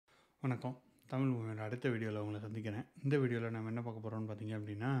வணக்கம். தமிழ் மூவியோட அடுத்த வீடியோவில் உங்களை சந்திக்கிறேன். இந்த வீடியோவில் நம்ம என்ன பார்க்க போகிறோம்னு பார்த்தீங்க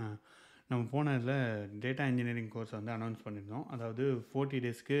அப்படின்னா, நம்ம போன இதில் டேட்டா இன்ஜினியரிங் கோர்ஸ் வந்து அனௌன்ஸ் பண்ணியிருந்தோம். அதாவது 40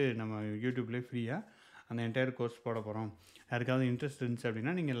 டேஸ்க்கு நம்ம யூடியூப்லேயே ஃப்ரீயாக அந்த என்டையர் கோர்ஸ் போட போகிறோம். யாருக்காவது இன்ட்ரெஸ்ட் இருந்துச்சு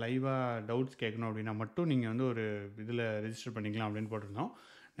அப்படின்னா, நீங்கள் லைவாக டவுட்ஸ் கேட்கணும் அப்படின்னா மட்டும் நீங்கள் வந்து ஒரு இதில் ரெஜிஸ்டர் பண்ணிக்கலாம் அப்படின்னு போட்டிருந்தோம்.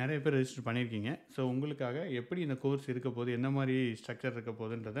 நிறைய பேர் ரெஜிஸ்டர் பண்ணியிருக்கீங்க. ஸோ உங்களுக்காக எப்படி இந்த கோர்ஸ் இருக்க போகுது, எந்த மாதிரி ஸ்ட்ரக்சர் இருக்க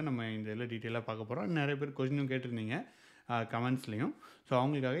போகுதுன்றதை நம்ம இந்த இதில் டீட்டெயிலாக பார்க்க போகிறோம். நிறைய பேர் கொஸ்டினும் கேட்டிருந்தீங்க கமெண்ட்ஸ்லேயும். ஸோ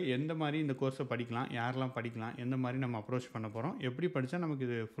அவங்களுக்காக எந்த மாதிரி இந்த கோர்ஸை படிக்கலாம், யாரெல்லாம் படிக்கலாம், எந்த மாதிரி நம்ம அப்ரோச் பண்ண போகிறோம், எப்படி படித்தா நமக்கு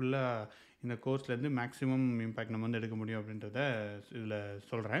இது ஃபுல்லாக இந்த கோர்ஸ்லேருந்து மேக்ஸிமம் இம்பேக்ட் நம்ம வந்து எடுக்க முடியும் அப்படின்றத இதில்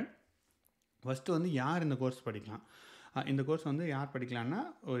சொல்கிறேன். ஃபஸ்ட்டு வந்து யார் இந்த கோர்ஸ் படிக்கலாம்? இந்த கோர்ஸ் வந்து யார் படிக்கலான்னா,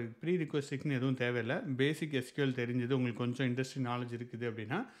 ஒரு ப்ரீ ரிக்வெஸ்ட்டுக்குன்னு எதுவும் தேவையில்லை. பேசிக் எஸ்கியூஎல் தெரிஞ்சது, உங்களுக்கு கொஞ்சம் இண்டஸ்ட்ரி நாலேஜ் இருக்குது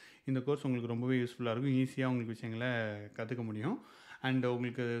அப்படின்னா இந்த கோர்ஸ் உங்களுக்கு ரொம்பவே யூஸ்ஃபுல்லாக இருக்கும். ஈஸியாக உங்களுக்கு விஷயங்களை கற்றுக்க முடியும். அண்ட்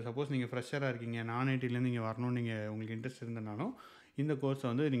உங்களுக்கு சப்போஸ் நீங்கள் ஃப்ரெஷராக இருக்கீங்க, நான் ஐடிலேருந்து நீங்கள் வரணும்னு நீங்கள் உங்களுக்கு இன்ட்ரெஸ்ட் இருந்தனாலும் இந்த கோர்ஸை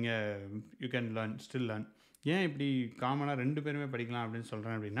வந்து நீங்கள் யூ கேன் ஸ்டில் லேர்ன். ஏன் இப்படி காமனாக 2 பேருமே படிக்கலாம் அப்படின்னு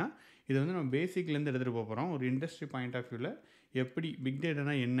சொல்கிறேன் அப்படின்னா, இது வந்து நம்ம பேசிக்லேருந்து எடுத்துகிட்டு போகிறோம். ஒரு இண்டஸ்ட்ரி பாயிண்ட் ஆஃப் வியூவில் எப்படி பிக்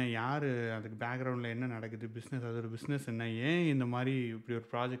டேட்டானா என்ன, யார் அதுக்கு பேக்ரவுண்டில் என்ன நடக்குது, பிஸ்னஸ் அது ஒரு பிஸ்னஸ் என்ன, ஏன் இந்த மாதிரி இப்படி ஒரு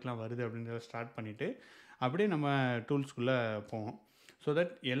ப்ராஜெக்ட்லாம் வருது அப்படின்றத ஸ்டார்ட் பண்ணிவிட்டு அப்படியே நம்ம டூல்ஸ்குள்ளே போவோம். ஸோ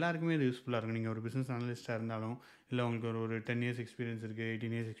தட் எல்லாருக்குமே இது யூஸ்ஃபுல்லாக இருக்கும். நீங்கள் ஒரு பிஸ்னஸ் அனலிஸ்ட்டாக இருந்தாலும், இல்லை உங்களுக்கு ஒரு 10 இயர்ஸ் எக்ஸ்பீரியன்ஸ் இருக்குது,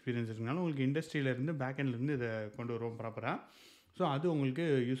 18 இயர்ஸ் எக்ஸ்பீரியன்ஸ் இருக்குனாலும் உங்களுக்கு இண்டஸ்ட்ரியிலேருந்து பேக்எண்ட்லேருந்து இதை கொண்டு வருவோம் ப்ராப்பராக. ஸோ அது உங்களுக்கு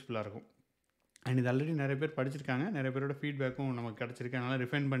யூஸ்ஃபுல்லாக இருக்கும். அண்ட் இது ஆல்ரெடி நிறைய பேர் படிச்சிருக்காங்க. நிறைய பேரோட ஃபீட்பேக்கும் நமக்கு கிடச்சிருக்கு. அதனால்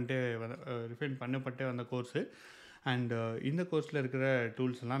ரிஃபைன் பண்ணப்பட்டே வந்த கோர்ஸு. அண்ட் இந்த கோர்ஸில் இருக்கிற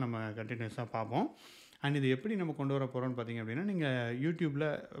டூல்ஸ் எல்லாம் நம்ம கண்டினியூஸாக பார்ப்போம். அண்ட் இது எப்படி நம்ம கொண்டு வர போகிறோம்னு பார்த்தீங்க அப்படின்னா, நீங்கள் யூடியூப்பில்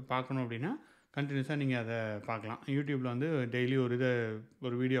பார்க்கணும் அப்படின்னா கண்டினியூஸாக நீங்கள் அதை பார்க்கலாம். யூடியூப்பில் வந்து டெய்லி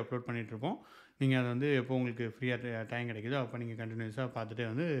ஒரு வீடியோ அப்லோட் பண்ணிகிட்ருப்போம். நீங்கள் அதை வந்து எப்போ உங்களுக்கு ஃப்ரீயாக டைம் கிடைக்குதோ அப்போ நீங்கள் கண்டினியூஸாக பார்த்துட்டே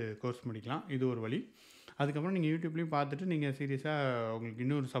வந்து கோர்ஸ் முடிக்கலாம். இது ஒரு வழி. அதுக்கப்புறம் நீங்கள் யூடியூப்லேயும் பார்த்துட்டு நீங்கள் சீரியஸாக உங்களுக்கு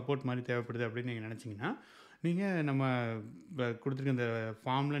இன்னொரு சப்போர்ட் மாதிரி தேவைப்படுது அப்படின்னு நீங்கள் நினச்சிங்கன்னா, நீங்கள் நம்ம கொடுத்துருக்க இந்த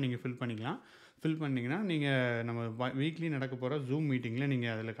ஃபார்மில் நீங்கள் ஃபில் பண்ணிக்கலாம். ஃபில் பண்ணிங்கன்னா நீங்கள் நம்ம வீக்லி நடக்க போகிற ஜூம் மீட்டிங்கில்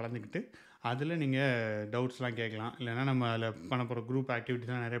நீங்கள் அதில் கலந்துக்கிட்டு அதில் நீங்கள் டவுட்ஸ்லாம் கேட்கலாம். இல்லைனா நம்ம அதில் பண்ண போகிற குரூப்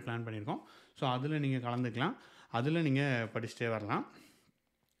ஆக்டிவிட்டிஸ்லாம் நிறைய பிளான் பண்ணியிருக்கோம். ஸோ அதில் நீங்கள் கலந்துக்கலாம். அதில் நீங்கள் படிச்சுட்டே வரலாம்.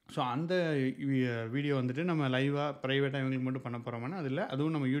 ஸோ அந்த வீடியோ வந்துட்டு நம்ம லைவாக ப்ரைவேட்டாக இவங்களுக்கு மட்டும் பண்ண போகிறோம்னா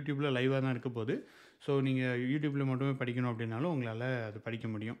அதுவும் நம்ம யூடியூப்பில் லைவாக தான் இருக்க போகுது. ஸோ நீங்கள் யூடியூப்பில் மட்டுமே படிக்கணும் அப்படின்னாலும் உங்களால் அது படிக்க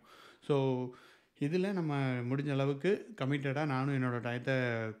முடியும். ஸோ இதில் நம்ம முடிஞ்ச அளவுக்கு கமிட்டடாக நானும் என்னோடய டயத்தை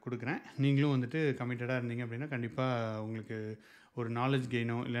கொடுக்குறேன். நீங்களும் வந்துட்டு கமிட்டடாக இருந்தீங்க அப்படின்னா கண்டிப்பாக உங்களுக்கு ஒரு நாலேஜ்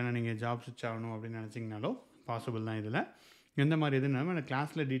கெயினோ இல்லைனா நீங்கள் ஜாப் ஸ்விட்ச் ஆகணும் அப்படின்னு நினச்சிங்கனாலோ பாசிபிள் தான். இதில் எந்த மாதிரி இதுன்னு நம்ம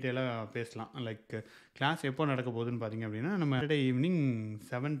கிளாஸில் டீட்டெயிலாக பேசலாம். லைக் கிளாஸ் எப்போ நடக்க போகுதுன்னு பார்த்தீங்க அப்படின்னா, நம்ம சாட்டர்டே ஈவினிங்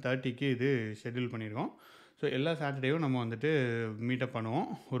 7:30க்கு இது ஷெட்யூல் பண்ணியிருக்கோம். ஸோ எல்லா சாட்டர்டேயும் நம்ம வந்துட்டு மீட்டப் பண்ணுவோம்.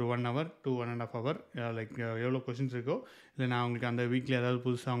 ஒரு 1 ஹவர் to 1.5 ஹவர் லைக் எவ்வளோ கொஷின்ஸ் இருக்கோ, இல்லை நான் உங்களுக்கு அந்த வீக்கில் ஏதாவது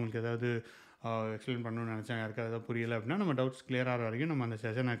புதுசாக உங்களுக்கு ஏதாவது எக்ஸ்பிளைன் பண்ணணும்னு நினச்சேன், யாருக்காவது ஏதாவது புரியலை அப்படின்னா நம்ம டவுட்ஸ் கிளியர் ஆகிற வரைக்கும் நம்ம அந்த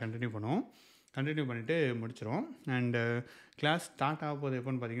செஷனை கண்டினியூ பண்ணுவோம். கண்டினியூ பண்ணிவிட்டு முடிச்சிடுவோம். அண்டு கிளாஸ் ஸ்டார்ட் ஆக போகுது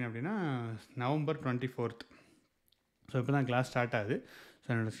எப்போன்னு பார்த்தீங்க அப்படின்னா November 24th. ஸோ இப்போ தான் கிளாஸ் ஸ்டார்ட் ஆகுது. ஸோ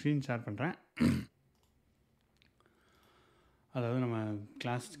என்னோடய ஸ்க்ரீன் ஷேர் பண்ணுறேன். அதாவது நம்ம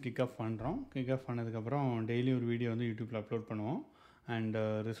கிளாஸ் கிக் ஆஃப் பண்ணுறோம். கிக் ஆஃப் பண்ணதுக்கப்புறம் டெய்லி ஒரு வீடியோ வந்து யூடியூப்பில் அப்லோட் பண்ணுவோம். அண்டு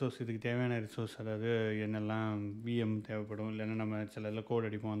ரிசோர்ஸ், இதுக்கு தேவையான ரிசோர்ஸ், அதாவது என்னெல்லாம் விஎம் தேவைப்படும், இல்லைன்னா நம்ம சில இதில் கோட்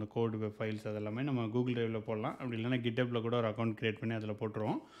அடிப்போம், அந்த கோடு வெப் ஃபைல்ஸ் அதெல்லாமே நம்ம கூகுள் டிரைவில் போடலாம். அப்படி இல்லைனா கிட்டப்பில் கூட ஒரு அக்கௌண்ட் க்ரியேட் பண்ணி அதில்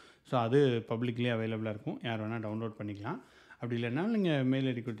போட்டுருவோம். ஸோ அது பப்ளிக்லி அவைலபிளாக இருக்கும். யார் வேணால் டவுன்லோட் பண்ணிக்கலாம். அப்படி இல்லைனா நீங்கள் மெயில்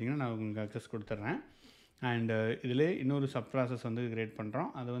ஐடி கொடுத்தீங்கன்னா நான் உங்களுக்கு அக்சஸ் கொடுத்துட்றேன். அண்டு இதிலே இன்னொரு சப் ப்ராசஸ் வந்து க்ரியேட் பண்ணுறோம்.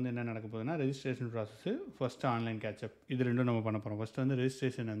 அது வந்து என்ன நடக்க போகுதுன்னா, registration process, first online catch-up, இது 2ம் நம்ம பண்ண போகிறோம். ஃபஸ்ட்டு வந்து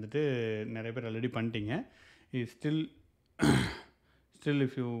ரெஜிஸ்ட்ரேஷன் வந்துட்டு நிறைய பேர் ஆல்ரெடி பண்ணிட்டீங்க. இது still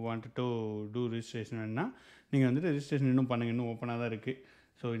if you wanted to two registration வேணுன்னா நீங்கள் வந்துட்டு ரெஜிஸ்ட்ரேஷன் இன்னும் பண்ணுங்கள். இன்னும் ஓப்பனாக தான் இருக்குது.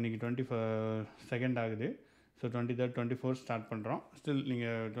 ஸோ இன்றைக்கி 22nd ஆகுது. ஸோ 23rd 24th ஸ்டார்ட் பண்ணுறோம். ஸ்டில்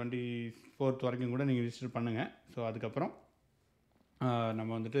நீங்கள் 24th வரைக்கும் கூட நீங்கள் ரெஜிஸ்டர் பண்ணுங்கள். ஸோ அதுக்கப்புறம் நம்ம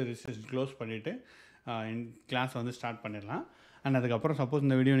வந்துட்டு ரெஜிஸ்ட்ரேஷன் க்ளோஸ் பண்ணிவிட்டு கிளாஸ் வந்து ஸ்டார்ட் பண்ணிடலாம். அண்ட் அதுக்கப்புறம் சப்போஸ்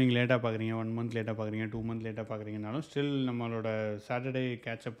இந்த வீடியோ நீங்கள் லேட்டாக பார்க்குறீங்க, 1 மந்த் லேட்டாக பார்க்குறீங்க, 2 மந்த் லேட்டாக பார்க்குறீங்கனாலும் ஸ்டில் நம்மளோட சாட்டர்டே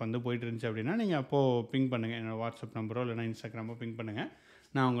கேட்சப் வந்து போயிட்டு இருந்துச்சு அப்படின்னா நீங்கள் அப்போது பிங் பண்ணுங்கள். என்னோடய வாட்ஸ்அப் நம்பரோ இல்லைனா இன்ஸ்டாகிராமோ பிங் பண்ணுங்கள்.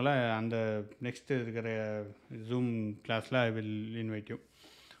 நான் உங்களை அந்த நெக்ஸ்ட்டு இருக்கிற ஜூம் கிளாஸில் ஐ வில் இன்வைட் யூ.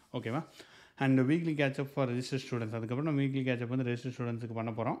 ஓகேவா? And weekly catch-up for register students. அதுக்கப்புறம் நம்ம வீக்லி கேட்சப் வந்து ரெஜிஸ்டர் ஸ்டூடெண்ட்ஸுக்கு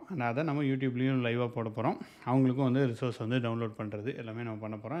பண்ண போகிறோம். அண்ட் அதை நம்ம யூடியூப்லேயும் லைவாக போட போகிறோம். அவங்களுக்கும் வந்து ரிசோர்ஸ் வந்து டவுன்லோட் பண்ணுறது எல்லாமே நம்ம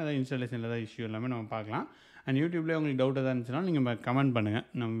பண்ண போகிறோம். ஏதாவது இன்ஸ்டாலேஷனில் ஏதாவது இஷ்யூ எல்லாமே நம்ம பார்க்கலாம். அண்ட் யூடியூப்லேயே உங்களுக்கு டவுட் எதாவது இருந்துச்சுன்னா நீங்கள் கமெண்ட் பண்ணுங்கள்.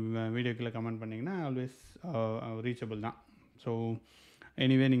 நம்ம வீடியோக்குள்ளே கமெண்ட் பண்ணிங்கன்னா ஆல்வேஸ் ரீச்சபிள் தான். ஸோ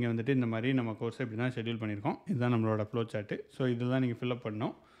எனிவே நீங்கள் வந்துட்டு இந்த மாதிரி நம்ம கோர்ஸை இப்படி தான் ஷெட்யூல் பண்ணியிருக்கோம். இதுதான் நம்மளோட ஃப்ளோ சார்ட்டு. ஸோ இதில் தான் நீங்கள் ஃபில்அப்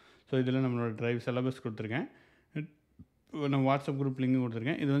பண்ணணும். ஸோ இதில் நம்மளோட ட்ரைவ் சிலபஸ் கொடுத்துருக்கேன். நான் வாட்ஸ்அப் குரூப் லிங்க்கும்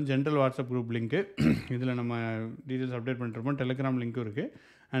கொடுத்துருக்கேன். இது வந்து ஜென்ரல் வாட்ஸ்அப் குரூப் லிங்க்கு. இதில் நம்ம டீட்டெயில்ஸ் அப்டேட் பண்ணிட்டுருப்போம். டெலிகிராம் லிங்க்கும் இருக்குது.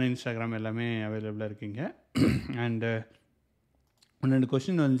 அண்ட் இன்ஸ்டாகிராம் எல்லாமே அவைலபிளாக இருக்குங்க. அண்டு 2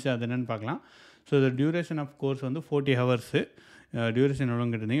 கொஸ்டின் வந்துச்சு, அது என்னென்னு பார்க்கலாம். So the duration of course வந்து 40 ஹவர்ஸு. டியூரேஷன்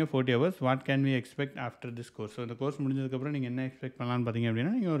எவ்வளோன்னு கேட்டிருந்தீங்க. 40 hours. What can we expect after this course? So இந்த கோர்ஸ் முடிஞ்சதுக்கப்புறம் நீங்கள் என்ன எக்ஸ்பெக்ட் பண்ணலான்னு பார்த்தீங்க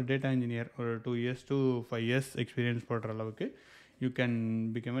அப்படின்னா, நீங்கள் ஒரு டேட்டா இன்ஜினியர் ஒரு 2 இயர்ஸ் to 5 இயர்ஸ் எக்ஸ்பீரியன்ஸ் போடுற அளவுக்கு you can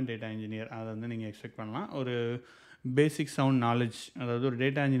become a data engineer. அதை வந்து நீங்கள் எக்ஸ்பெக்ட் பண்ணலாம். ஒரு பேசிக் சவுண்ட் நாலேஜ், அதாவது ஒரு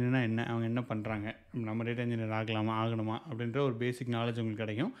டேட்டா இன்ஜினியர்னால் என்ன, அவங்க என்ன பண்ணுறாங்க, நம்ம டேட்டா இன்ஜினியர் ஆகணுமா அப்படின்ற ஒரு பேசிக் நாலேஜ் உங்களுக்கு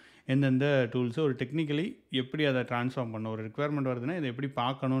கிடைக்கும். எந்தெந்த டூல்ஸு, ஒரு டெக்னிக்கலி எப்படி அதை ட்ரான்ஸ்ஃபார்ம் பண்ணணும், ஒரு ரிக்குவயர்மெண்ட் வருதுன்னா இதை எப்படி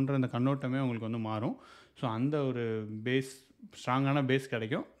பார்க்கணுன்ற அந்த கண்ணோட்டமே உங்களுக்கு வந்து மாறும். ஸோ அந்த ஒரு ஸ்ட்ராங்கான பேஸ்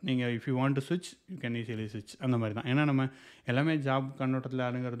கிடைக்கும். நீங்கள் இஃப் யூ வாண்ட் டு ஸ்விட்ச் யூ கேன் ஈஸிலி ஸ்விட்ச். அந்த மாதிரி தான். ஏன்னா நம்ம எல்லாமே ஜாப் கண்ணோட்டத்தில்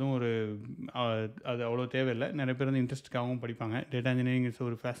அணுகிறதும் ஒரு அது அவ்வளோ தேவையில்லை. நிறைய பேர் வந்து இன்ட்ரெஸ்ட்டுக்காகவும் படிப்பாங்க. டேட்டா இன்ஜினியரிங் இஸ்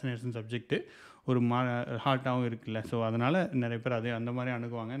ஒரு ஃபேசினேஷன் சப்ஜெக்ட்டு, ஒரு ஹார்ட்டாகவும் இருக்குல்ல. ஸோ அதனால் நிறைய பேர் அந்த மாதிரி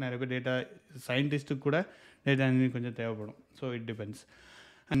அணுகுவாங்க. நிறைய பேர் டேட்டா சயின்டிஸ்ட்டுக்கு கூட டேட்டா இன்ஜினியரிங் கொஞ்சம் தேவைப்படும். So it depends.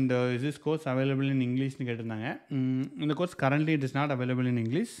 And is this course available in இங்கிலீஷ்னு கேட்டிருந்தாங்க. இந்த course currently it is not available in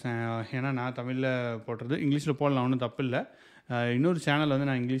English. ஏன்னா நான் தமிழில் போடுறது, இங்கிலீஷில் போடலாம், ஒன்றும் தப்பு இல்லை. இன்னொரு சேனல் வந்து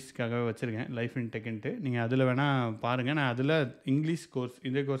நான் இங்கிலீஷ்க்காகவே வச்சுருக்கேன், லைஃப் இன் டெக்குன்ட்டு. நீங்கள் அதில் வேணால் பாருங்கள். நான் அதில் இங்கிலீஷ் கோர்ஸ்,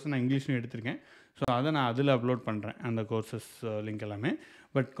 இதே கோர்ஸ் நான் இங்கிலீஷ்லையும் எடுத்திருக்கேன். ஸோ அதை நான் அதில் அப்லோட் பண்ணுறேன், அந்த கோர்சஸ் லிங்க் எல்லாமே.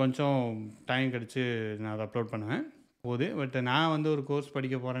 பட் கொஞ்சம் டைம் கிடச்சி நான் அதை அப்லோட் பண்ணுவேன் பட் நான் வந்து ஒரு கோர்ஸ்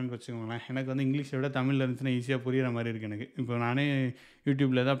படிக்க போகிறேன்னு வச்சுக்கோங்களேன். எனக்கு வந்து இங்கிலீஷை விட தமிழில் இருந்துச்சுன்னா ஈஸியாக புரிகிற மாதிரி இருக்குது எனக்கு. இப்போ நானே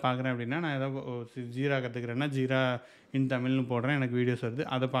யூடியூப்பில் எதாவது பார்க்குறேன் அப்படின்னா, நான் ஏதாவது ஜீரா கற்றுக்கிறேன்னா ஜீரா இன் தமிழ்னு போடுறேன், எனக்கு வீடியோஸ் வருது,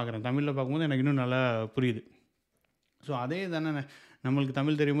 அதை பார்க்குறேன். தமிழில் பார்க்கும்போது எனக்கு இன்னும் நல்லா புரியுது. ஸோ அதே தானே நம்மளுக்கு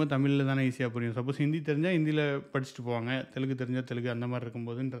தமிழ் தெரியும்போது தமிழில் தானே ஈஸியாக புரியும். சப்போஸ் ஹிந்தி தெரிஞ்சால் ஹிந்தியில் படிச்சுட்டு போவாங்க, தெலுங்கு தெரிஞ்சால் தெலுங்கு, அந்த மாதிரி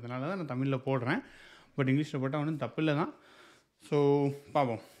இருக்கும்போதுன்றதுனால தான் நான் தமிழில் போடுறேன். பட் இங்கிலீஷில் போட்டால் ஒன்றும் தப்பில்லை தான். ஸோ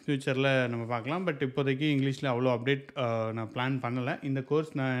பார்ப்போம், ஃப்யூச்சரில் நம்ம பார்க்கலாம். பட் இப்போதைக்கு இங்கிலீஷில் அவ்வளோ அப்டேட் நான் பிளான் பண்ணலை. இந்த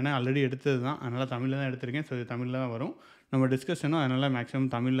கோர்ஸ் நான் ஏன்னா ஆல்ரெடி எடுத்தது தான், அதனால் தமிழில் தான் எடுத்திருக்கேன். ஸோ இது தமிழில் தான் வரும். நம்ம டிஸ்கஷனும் அதனால்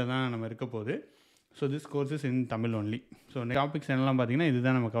மேக்ஸிமம் தமிழில் தான் நம்ம இருக்க போகுது. So this course is in Tamil only. So topics என்னெல்லாம் பார்த்தீங்கன்னா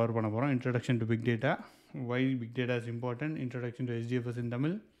இதுதான் நம்ம கவர் பண்ண போகிறோம். Introduction to big data, why big data is important, introduction to HDFS in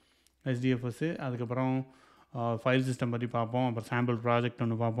Tamil, HDFS, அதுக்கப்புறம் ஃபைல் சிஸ்டம் பற்றி பார்ப்போம். அப்புறம் சாம்பிள் ப்ராஜெக்ட்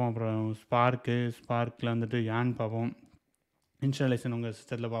ஒன்று பார்ப்போம். அப்புறம் ஸ்பார்க்கில் வந்துட்டு யான் பார்ப்போம். இன்ஸ்டாலேஷன் உங்கள்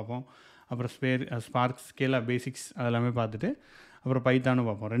சிஸ்டத்தில் பார்ப்போம். அப்புறம் ஸ்பார்க் ஸ்கேலா பேசிக்ஸ் அதெல்லாமே பார்த்துட்டு அப்புறம் பைத்தானும்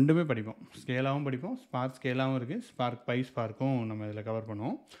பார்ப்போம். ரெண்டுமே படிப்போம், ஸ்கேலாவும் படிப்போம், ஸ்கேலாவும் இருக்குது, ஸ்பார்க்கும் நம்ம இதில் கவர்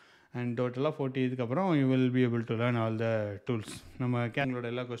பண்ணுவோம். அண்ட் டோட்டலாக 40 இதுக்கப்புறம் you will be able to learn all the tools. நம்ம கேங்களோட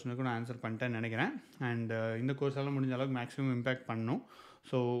எல்லா கொஸ்டினுக்கும் நான் ஆன்சர் பண்ணிட்டேன்னு நினைக்கிறேன். அண்ட் இந்த கோர்ஸால் முடிஞ்ச அளவுக்கு மேக்ஸிமம் இம்பேக்ட் பண்ணணும்.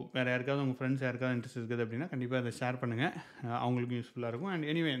 ஸோ வேறு யாருக்காவது உங்கள் ஃப்ரெண்ட்ஸ் யாருக்காவது இன்ட்ரெஸ்ட் இருக்குது அப்படின்னா கண்டிப்பாக அதை ஷேர் பண்ணுங்கள், அவங்களுக்கும் யூஸ்ஃபுல்லாக இருக்கும். அண்ட்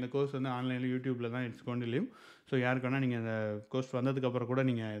எனிவே இந்த கோர்ஸ் வந்து ஆன்லைனில் யூடியூப்பில் தான் it's going to live. So யாருக்கு வேணால் நீங்கள் அந்த கோர்ஸ் வந்ததுக்கப்புறம் கூட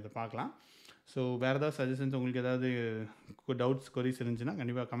நீங்கள் இதை பார்க்கலாம். ஸோ வேறு ஏதாவது சஜஷன்ஸ், உங்களுக்கு ஏதாவது டவுட்ஸ், கொரிஸ் இருந்துச்சுன்னா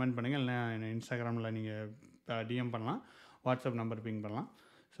கண்டிப்பாக கமெண்ட் பண்ணுங்கள். இல்லை இன்ஸ்டாகிராமில் நீங்கள் டிஎம் பண்ணலாம், வாட்ஸ்அப் நம்பர் பிங் பண்ணலாம்.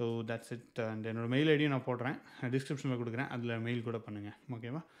 So that's it. அண்ட் என்னோடய மெயில் ஐடியும் நான் போடுறேன், டிஸ்கிரிப்ஷனில் கொடுக்குறேன், அதில் மெயில் கூட பண்ணுங்கள்.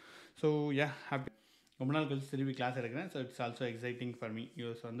 ஓகேவா? So happy. ரொம்ப நாள் கழிச்சு திருப்பி கிளாஸ் எடுக்கிறேன். So it's also exciting for me.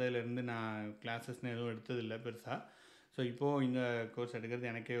 US வந்ததுலேருந்து நான் கிளாஸஸ்ன்னு எதுவும் எடுத்ததில்லை பெருசாக. ஸோ இப்போது இந்த கோர்ஸ் எடுக்கிறது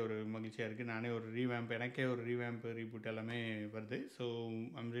எனக்கே ஒரு மகிழ்ச்சியாக இருக்குது. நானே ஒரு ரீபூட் எல்லாமே வருது. So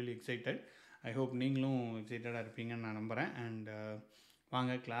I'm really excited. I hope நீங்களும் எக்ஸைட்டடாக இருப்பீங்கன்னு நான் நம்புகிறேன். அண்ட்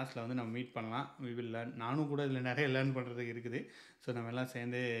வாங்க கிளாஸில் வந்து நம்ம மீட் பண்ணலாம். We will learn. நானும் கூட இதில் நிறைய லேர்ன் பண்ணுறதுக்கு இருக்குது. ஸோ நம்ம எல்லாம்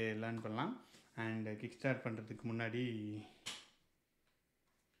சேர்ந்தே லேர்ன் பண்ணலாம். அண்ட் கிக் ஸ்டார்ட் பண்ணுறதுக்கு முன்னாடி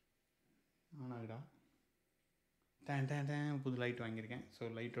ஆனாடா புது லைட் வாங்கியிருக்கேன். ஸோ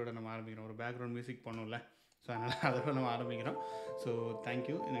லைட்டோடு நம்ம ஆரம்பிக்கிறோம். ஒரு பேக்ரவுண்ட் மியூசிக் பண்ணும்ல, ஸோ அதனால் அதோட நம்ம ஆரம்பிக்கிறோம். So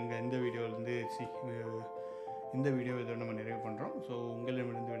thank you. நாங்கள் இந்த வீடியோவிலேருந்து இந்த வீடியோ இதோட நம்ம நிறைவு பண்ணுறோம். ஸோ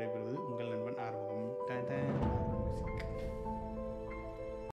உங்களிடமிருந்து விடைபெறுவது உங்கள் நண்பன் ஆறுமுகம்.